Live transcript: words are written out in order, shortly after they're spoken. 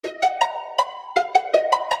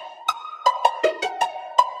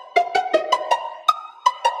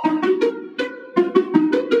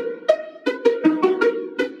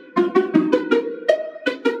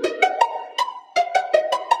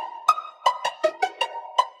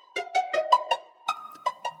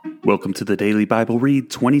Welcome to the Daily Bible Read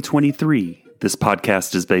 2023. This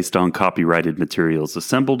podcast is based on copyrighted materials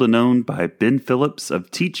assembled and owned by Ben Phillips of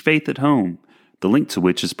Teach Faith at Home, the link to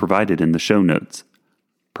which is provided in the show notes.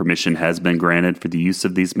 Permission has been granted for the use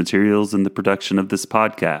of these materials in the production of this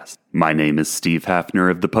podcast. My name is Steve Hafner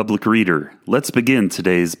of The Public Reader. Let's begin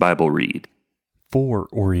today's Bible read. For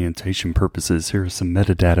orientation purposes, here is some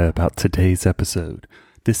metadata about today's episode.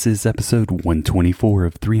 This is episode 124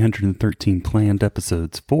 of 313 planned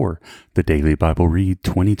episodes for the Daily Bible Read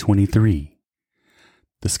 2023.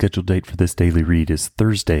 The scheduled date for this daily read is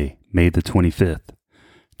Thursday, May the 25th,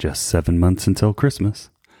 just 7 months until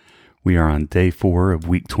Christmas. We are on day 4 of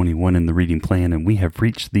week 21 in the reading plan, and we have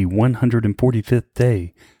reached the 145th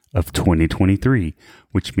day of 2023,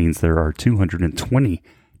 which means there are 220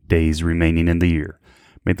 days remaining in the year.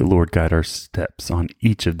 May the Lord guide our steps on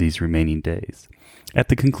each of these remaining days. At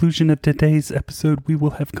the conclusion of today's episode, we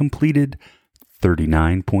will have completed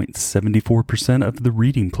 39.74% of the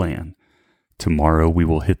reading plan. Tomorrow, we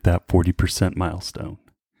will hit that 40% milestone.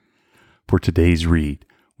 For today's read,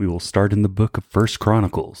 we will start in the book of 1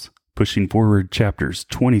 Chronicles, pushing forward chapters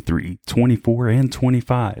 23, 24, and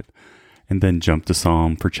 25, and then jump to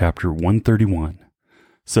Psalm for chapter 131.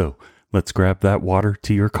 So, let's grab that water,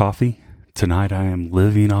 tea, or coffee. Tonight, I am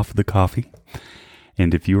living off of the coffee.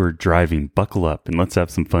 And if you are driving, buckle up and let's have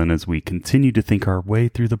some fun as we continue to think our way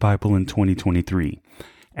through the Bible in 2023.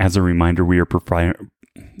 As a reminder, we are providing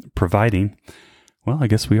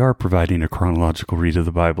a chronological read of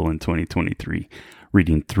the Bible in 2023,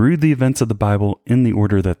 reading through the events of the Bible in the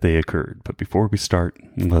order that they occurred. But before we start,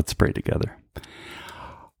 let's pray together.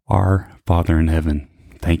 Our Father in heaven,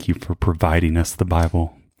 thank you for providing us the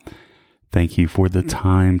Bible. Thank you for the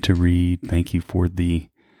time to read. Thank you for the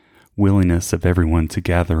willingness of everyone to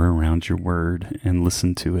gather around your word and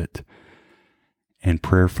listen to it and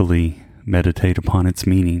prayerfully meditate upon its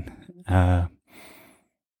meaning.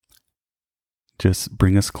 Just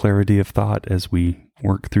bring us clarity of thought as we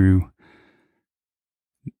work through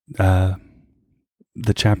the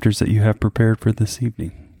chapters that you have prepared for this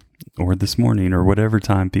evening or this morning or whatever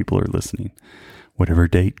time people are listening, whatever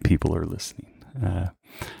date people are listening. I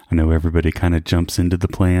know everybody kind of jumps into the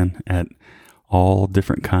plan at all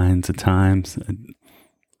different kinds of times.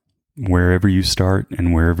 Wherever you start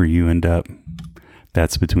and wherever you end up,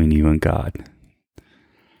 that's between you and God.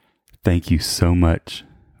 Thank you so much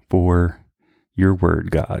for your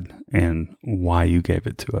word, God, and why you gave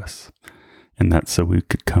it to us. And that's so we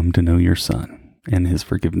could come to know your Son and his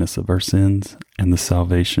forgiveness of our sins and the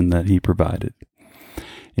salvation that he provided.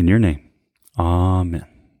 In your name, amen.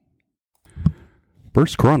 1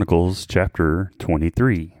 Chronicles chapter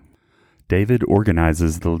 23. David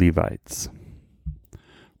organizes the Levites.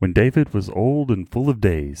 When David was old and full of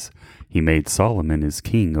days, he made Solomon his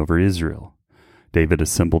king over Israel. David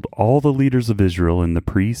assembled all the leaders of Israel and the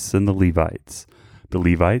priests and the Levites. The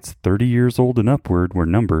Levites, 30 years old and upward, were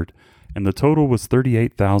numbered, and the total was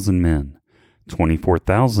 38,000 men.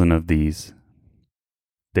 24,000 of these,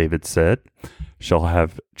 David said, shall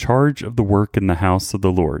have charge of the work in the house of the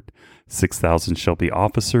Lord. 6,000 shall be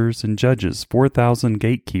officers and judges, 4,000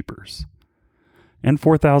 gatekeepers. And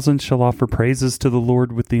 4,000 shall offer praises to the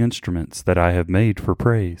Lord with the instruments that I have made for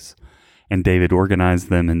praise. And David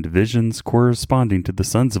organized them in divisions corresponding to the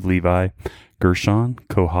sons of Levi, Gershon,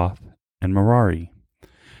 Kohath, and Merari.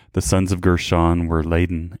 The sons of Gershon were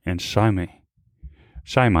Ladan and Shimei.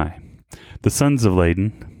 The sons of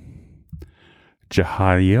Ladan,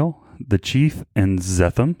 Jehiel, the chief, and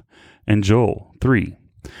Zetham, and Joel, 3.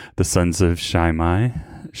 The sons of Shimei,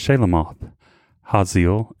 Shalamoth,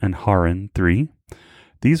 Haziel, and Haran, 3.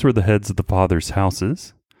 These were the heads of the fathers'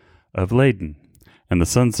 houses of Ladan. And the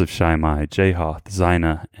sons of Shimei, Jahath,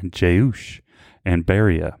 Zina, and Jeush, and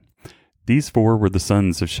Beriah. These 4 were the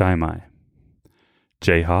sons of Shimei.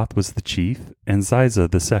 Jahath was the chief, and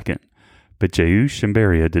Ziza the second. But Jeush and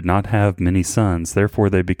Beriah did not have many sons,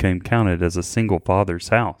 therefore they became counted as a single father's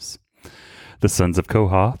house. The sons of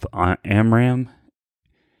Kohath, Amram,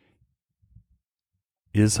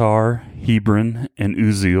 Izhar, Hebron, and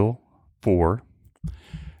Uzziel, 4.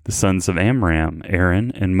 The sons of Amram,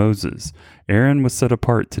 Aaron, and Moses. Aaron was set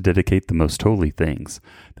apart to dedicate the most holy things,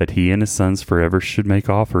 that he and his sons forever should make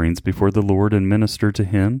offerings before the Lord and minister to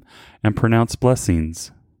him and pronounce blessings.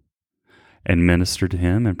 In his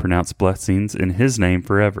name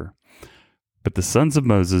forever. But the sons of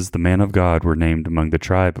Moses, the man of God, were named among the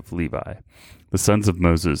tribe of Levi. The sons of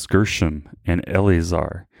Moses, Gershom and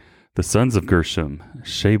Eleazar. The sons of Gershom,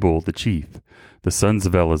 Shabal the chief. The sons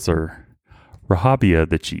of Eleazar, Rehabiah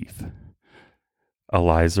the chief.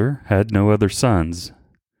 Elizur had no other sons,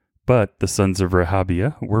 But the sons of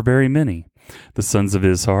Rehabiah were very many. The sons of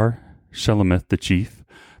Izhar, Shelomith the chief.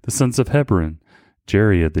 The sons of Hebron,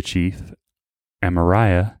 Jeriah the chief,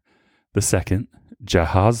 Amariah the second,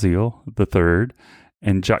 Jahaziel the third,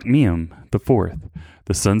 and Jachmeam the fourth.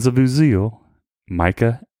 The sons of Uzziel,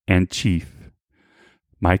 Micah the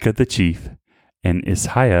chief, and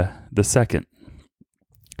Ishiah the second.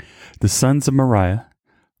 The sons of Moriah,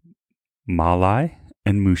 Malai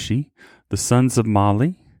and Mushi. The sons of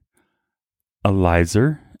Mali,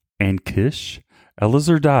 Elizur and Kish.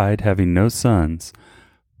 Elizur died, having no sons,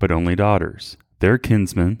 but only daughters. Their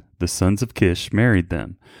kinsmen, the sons of Kish, married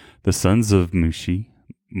them. The sons of Mushi,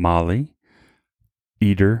 Mali,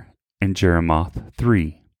 Eder, and Jeremoth,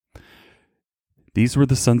 3. These were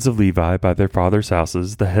the sons of Levi by their fathers'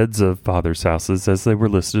 houses, the heads of fathers' houses, as they were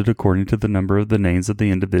listed according to the number of the names of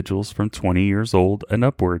the individuals from 20 years old and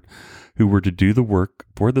upward, who were to do the work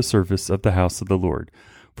for the service of the house of the Lord.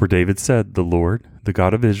 For David said, "The Lord, the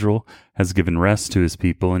God of Israel, has given rest to his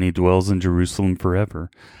people, and he dwells in Jerusalem forever."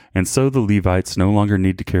 And so the Levites no longer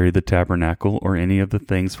need to carry the tabernacle or any of the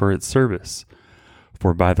things for its service.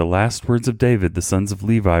 For by the last words of David, the sons of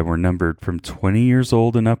Levi were numbered from 20 years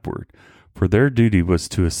old and upward, for their duty was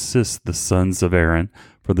to assist the sons of Aaron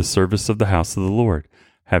for the service of the house of the Lord,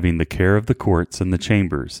 having the care of the courts and the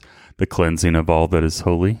chambers, the cleansing of all that is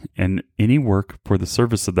holy, and any work for the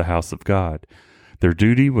service of the house of God. Their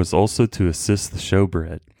duty was also to assist the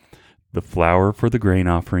showbread, the flour for the grain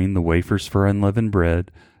offering, the wafers for unleavened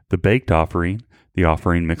bread, the baked offering, the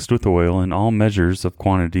offering mixed with oil, and all measures of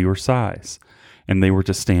quantity or size. And they were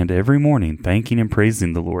to stand every morning thanking and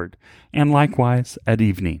praising the Lord, and likewise at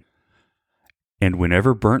evening. And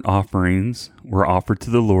whenever burnt offerings were offered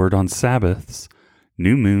to the Lord on Sabbaths,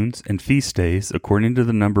 new moons, and feast days, according to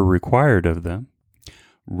the number required of them,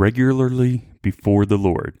 regularly before the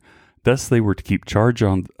Lord. Thus they were to keep charge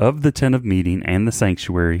of the tent of meeting and the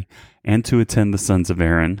sanctuary, and to attend the sons of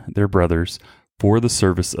Aaron, their brothers, for the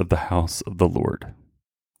service of the house of the Lord.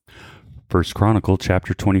 1 Chronicle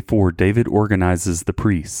chapter 24, David organizes the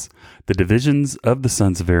priests. The divisions of the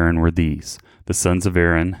sons of Aaron were these: the sons of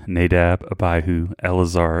Aaron, Nadab, Abihu,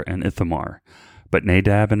 Eleazar, and Ithamar. But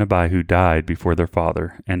Nadab and Abihu died before their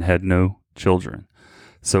father, and had no children.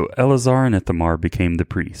 So Eleazar and Ithamar became the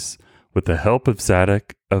priests. With the help of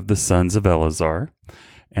Zadok of the sons of Eleazar,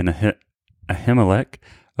 and Ahimelech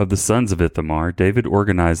of the sons of Ithamar, David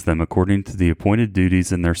organized them according to the appointed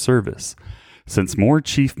duties in their service. Since more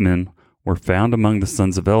chief men were found among the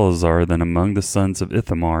sons of Eleazar than among the sons of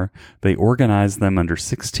Ithamar, they organized them under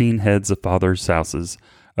 16 heads of fathers' houses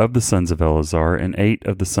of the sons of Eleazar and 8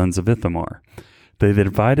 of the sons of Ithamar. They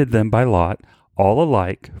divided them by lot, all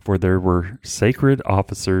alike, for there were sacred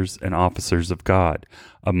officers and officers of God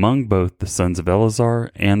among both the sons of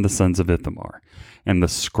Eleazar and the sons of Ithamar. And the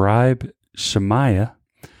scribe Shemaiah,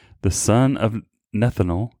 the son of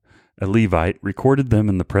Nethanel, a Levite, recorded them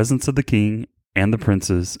in the presence of the king and the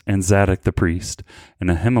princes, and Zadok the priest, and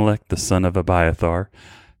Ahimelech the son of Abiathar,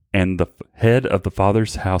 and the head of the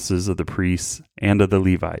fathers' houses of the priests and of the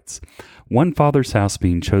Levites, one father's house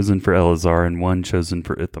being chosen for Eleazar and one chosen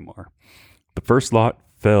for Ithamar. The first lot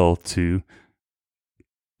fell to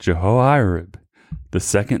Jehoiarib, the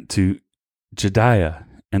second to Jediah,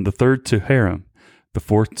 and the third to Haram, the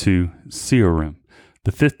fourth to Seorim,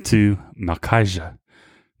 the fifth to Malchijah,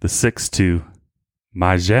 the sixth to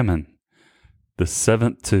Mijamin, the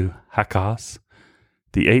seventh to Hakaz,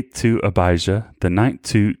 the eighth to Abijah, the ninth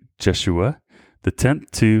to Jeshua, the 10th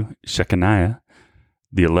to Shechaniah,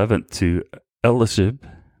 the 11th to Elishib,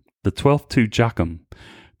 the 12th to Jocham,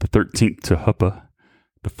 the 13th to Huppah,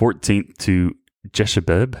 the 14th to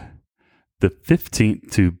Jeshebeb, the 15th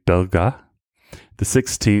to Belgah, the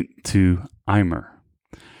 16th to Immer,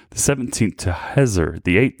 the 17th to Hezer,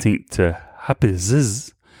 the 18th to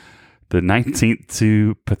Hapiziz, the 19th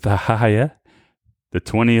to Pethahiah, the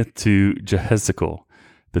 20th to Jehezekel,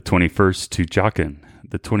 the 21st to Jachin,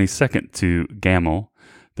 the 22nd to Gamul,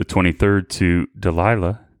 the 23rd to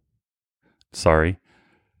Deliah,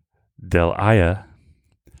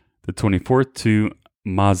 the 24th to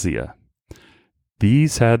Maziah.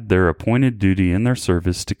 These had their appointed duty in their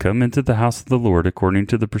service to come into the house of the Lord according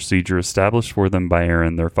to the procedure established for them by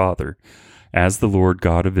Aaron their father, as the Lord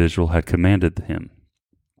God of Israel had commanded him.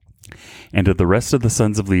 And of the rest of the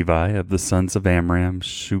sons of Levi, of the sons of Amram,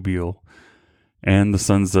 Shubael, and the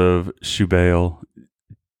sons of Shubael,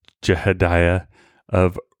 Jehediah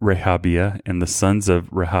of Rehabiah, and the sons of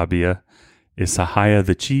Rehabiah, Isaiah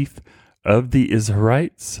the chief, of the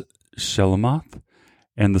Israelites, Shelomoth,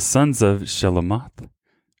 and the sons of Shelomoth,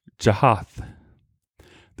 Jahath.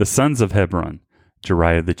 The sons of Hebron,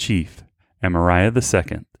 Jeriah the chief, Amariah the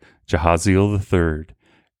second, Jahaziel the third,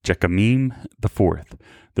 Jechamim the fourth.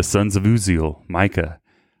 The sons of Uzziel, Micah.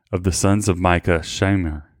 Of the sons of Micah,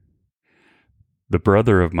 Shemer. The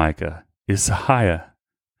brother of Micah, Isaiah.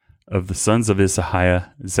 Of the sons of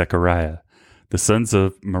Isaiah, Zechariah. The sons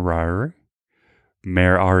of Merari,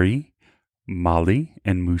 Mali,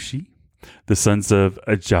 and Mushi. The sons of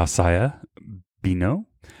Josiah, Beno.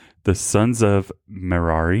 The sons of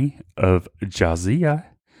Merari, of Josiah,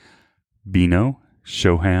 Beno,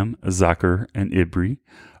 Shoham, Zachar, and Ibri.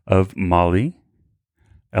 Of Mali,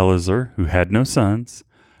 Eleazar, who had no sons.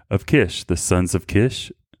 Of Kish, the sons of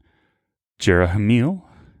Kish, Jerahmeel.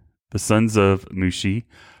 The sons of Mushi,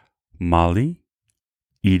 Mali,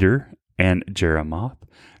 Eder, and Jeremoth.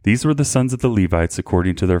 These were the sons of the Levites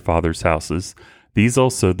according to their fathers' houses. These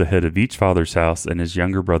also the head of each father's house and his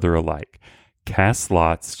younger brother alike cast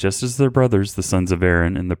lots, just as their brothers, the sons of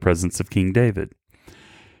Aaron, in the presence of King David.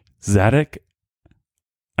 Zadok,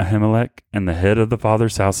 Ahimelech, and the head of the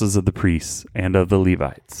fathers' houses of the priests and of the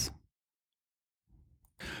Levites.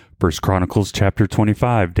 1 Chronicles chapter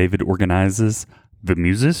 25, David organizes the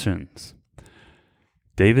musicians.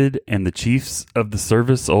 David and the chiefs of the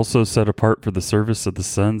service also set apart for the service of the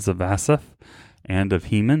sons of Asaph, and of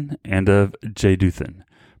Heman, and of Jeduthun,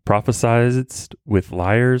 prophesied with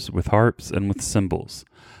lyres, with harps, and with cymbals.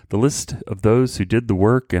 The list of those who did the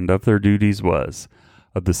work and of their duties was,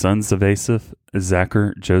 of the sons of Asaph,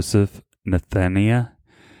 Zachar, Joseph, Nethaniah,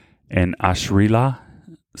 and Ashrilah,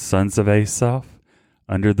 sons of Asaph,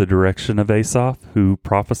 under the direction of Asaph, who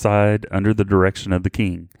prophesied under the direction of the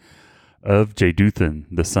king. Of Jeduthun,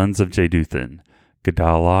 the sons of Jeduthun,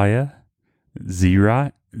 Gedaliah,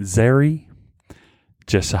 Zeri,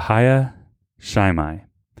 Jeshahiah, Shimei,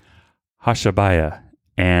 Hashabiah,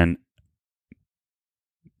 and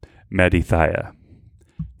Mattithiah.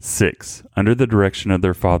 6. Under the direction of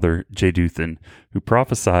their father Jeduthun, who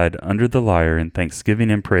prophesied under the lyre in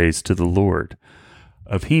thanksgiving and praise to the Lord.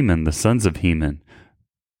 Of Heman, the sons of Heman,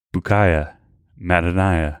 Bukiah,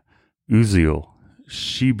 Mattaniah, Uzziel,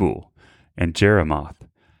 Shebul, and Jeremoth.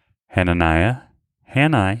 Hananiah,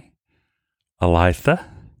 Hanai, Elitha,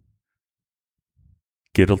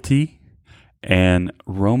 Gidalti, and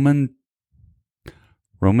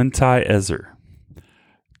Romanti-Ezer.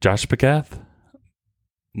 Joshbecath,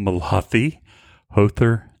 Malathi,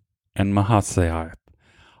 Hothar, and Mahaseiah.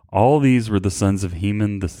 All these were the sons of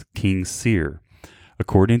Heman the king's seer,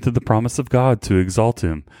 according to the promise of God to exalt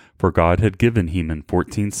him, for God had given Heman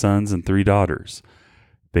 14 sons and 3 daughters.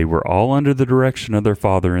 They were all under the direction of their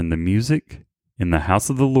father in the music in the house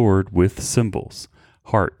of the Lord with cymbals,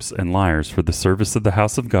 harps, and lyres for the service of the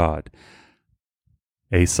house of God.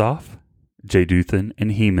 Asaph, Jeduthun,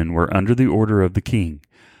 and Heman were under the order of the king.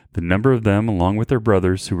 The number of them, along with their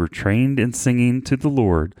brothers who were trained in singing to the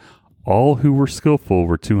Lord, all who were skillful,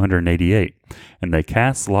 were 288, and they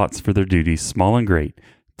cast lots for their duties, small and great,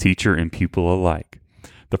 teacher and pupil alike.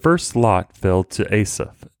 The first lot fell to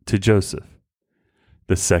Asaph, to Joseph.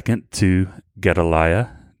 The second to Gedaliah,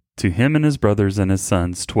 to him and his brothers and his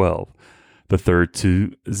sons 12. The third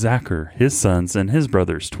to Zachar, his sons and his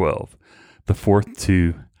brothers 12. The fourth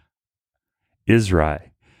to Izri,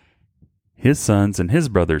 his sons and his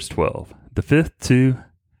brothers 12. The fifth to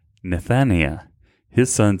Nethaniah,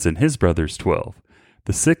 his sons and his brothers 12.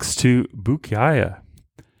 The sixth to Bukiah,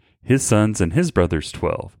 his sons and his brothers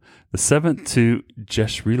 12. The seventh to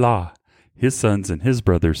Jeshrilah, his sons and his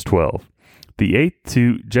brothers 12. The eighth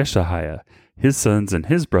to Jeshahiah, his sons and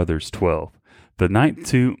his brothers 12. The ninth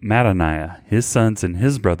to Mattaniah, his sons and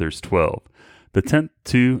his brothers 12. The 10th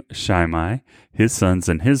to Shimei, his sons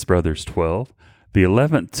and his brothers 12. The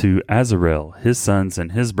 11th to Azarel, his sons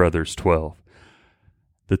and his brothers 12.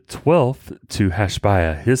 The 12th to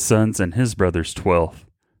Hashbiah, his sons and his brothers 12.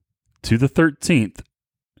 To the 13th,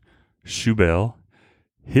 Shubel,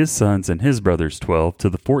 his sons and his brothers 12. To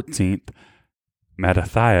the 14th,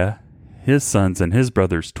 Mattithiah, his sons and his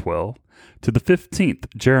brothers 12. To the 15th,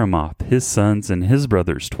 Jeremoth, his sons and his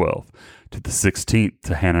brothers 12. To the 16th,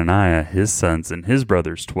 to Hananiah, his sons and his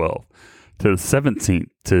brothers 12. To the 17th,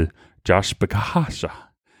 to Joshbekasha,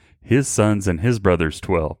 his sons and his brothers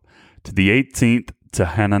 12. To the 18th, to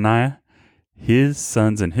Hananiah, his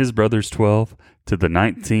sons and his brothers 12. To the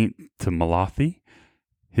 19th, to Malathi,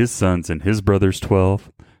 his sons and his brothers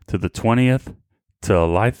 12. To the 20th, to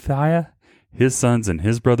Elithiah, his sons and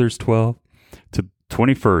his brothers 12. To the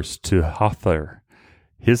 21st, to Hothar,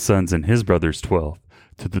 his sons and his brothers 12.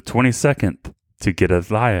 To the 22nd, to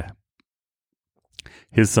Gedaliah,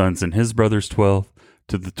 his sons and his brothers 12.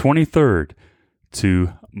 To the 23rd,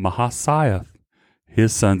 to Mahaseiah,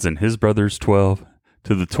 his sons and his brothers 12.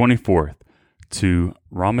 To the 24th, to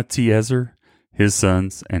Ramati-Ezer, his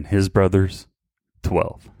sons, and his brothers,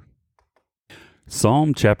 12.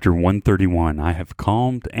 Psalm chapter 131, I have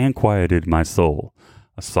calmed and quieted my soul,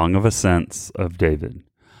 a song of ascents of David.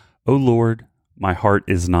 O Lord, my heart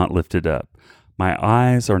is not lifted up, my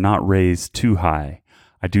eyes are not raised too high.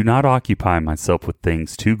 I do not occupy myself with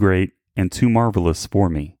things too great and too marvelous for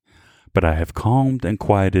me, but I have calmed and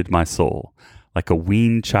quieted my soul, like a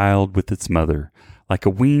weaned child with its mother. Like a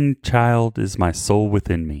weaned child is my soul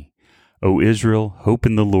within me. O Israel, hope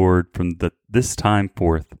in the Lord from this time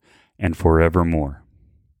forth and forevermore.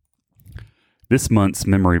 This month's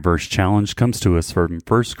memory verse challenge comes to us from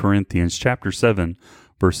 1 Corinthians chapter 7,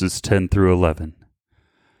 verses 10 through 11.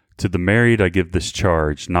 To the married I give this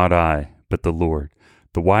charge, not I, but the Lord.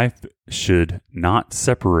 The wife should not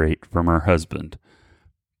separate from her husband,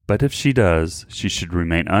 but if she does, she should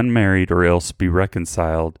remain unmarried or else be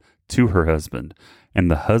reconciled to her husband,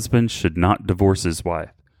 and the husband should not divorce his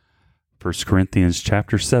wife. 1 Corinthians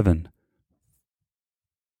chapter 7,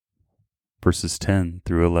 verses 10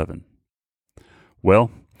 through 11.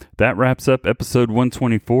 Well, that wraps up episode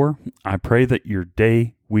 124. I pray that your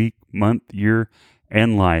day, week, month, year,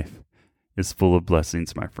 and life is full of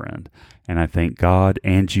blessings, my friend. And I thank God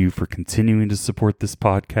and you for continuing to support this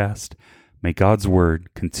podcast. May God's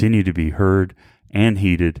word continue to be heard and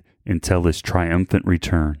heeded until his triumphant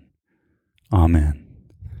return. Amen.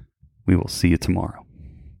 We will see you tomorrow.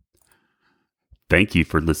 Thank you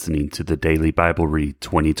for listening to the Daily Bible Read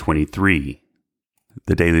 2023.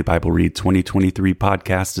 The Daily Bible Read 2023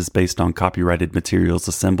 podcast is based on copyrighted materials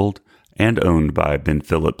assembled and owned by Ben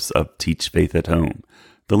Phillips of Teach Faith at Home,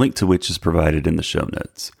 the link to which is provided in the show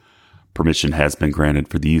notes. Permission has been granted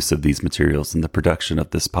for the use of these materials in the production of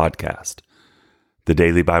this podcast. The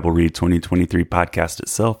Daily Bible Read 2023 podcast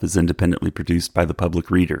itself is independently produced by the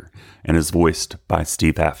Public Reader and is voiced by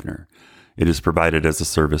Steve Hafner. It is provided as a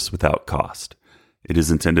service without cost. It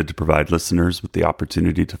is intended to provide listeners with the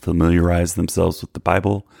opportunity to familiarize themselves with the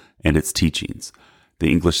Bible and its teachings.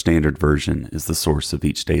 The English Standard Version is the source of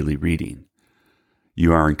each daily reading.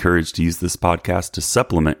 You are encouraged to use this podcast to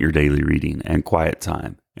supplement your daily reading and quiet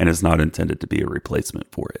time, and is not intended to be a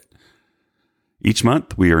replacement for it. Each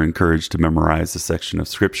month, we are encouraged to memorize a section of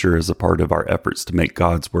Scripture as a part of our efforts to make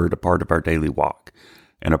God's Word a part of our daily walk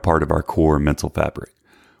and a part of our core mental fabric.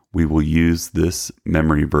 We will use this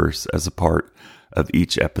memory verse as a part of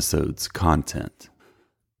each episode's content.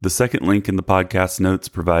 The second link in the podcast notes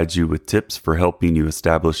provides you with tips for helping you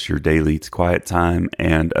establish your daily quiet time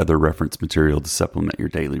and other reference material to supplement your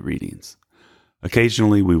daily readings.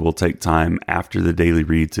 Occasionally, we will take time after the daily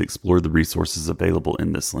read to explore the resources available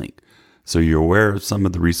in this link, so you're aware of some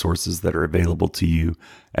of the resources that are available to you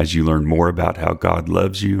as you learn more about how God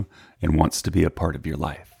loves you and wants to be a part of your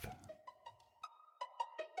life.